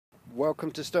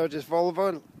Welcome to Sturgess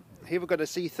Volvo. Here we've got a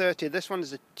C30. This one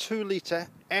is a 2-litre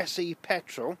SE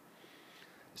petrol.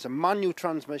 It's a manual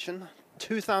transmission,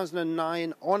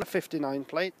 2009 on a 59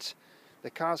 plate. The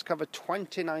car's covered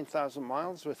 29,000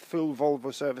 miles with full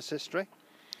Volvo service history.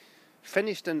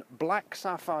 Finished in black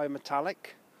sapphire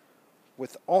metallic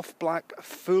with off-black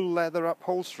full leather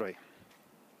upholstery.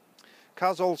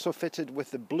 Car's also fitted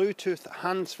with the Bluetooth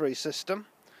hands-free system.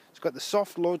 It's got the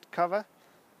soft load cover,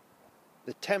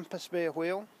 the temper spare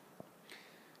wheel.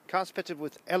 Car's fitted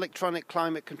with electronic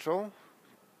climate control,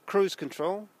 cruise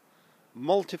control,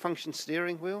 multifunction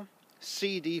steering wheel,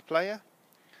 CD player.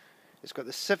 It's got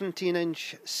the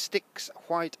 17-inch Sturgess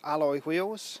white alloy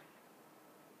wheels.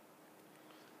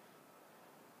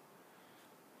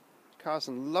 Car's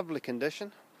in lovely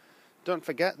condition. Don't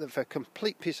forget that for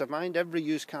complete peace of mind, every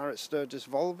used car at Sturgess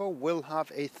Volvo will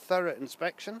have a thorough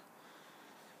inspection.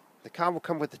 The car will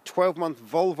come with a 12-month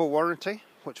Volvo warranty,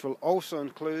 which will also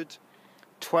include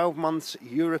 12 months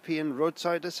European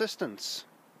roadside assistance.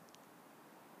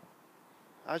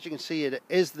 As you can see, it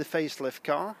is the facelift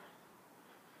car.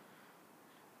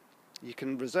 You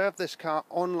can reserve this car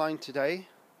online today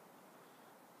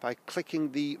by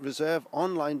clicking the Reserve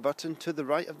Online button to the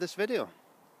right of this video.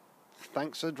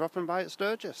 Thanks for dropping by at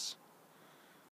Sturgess.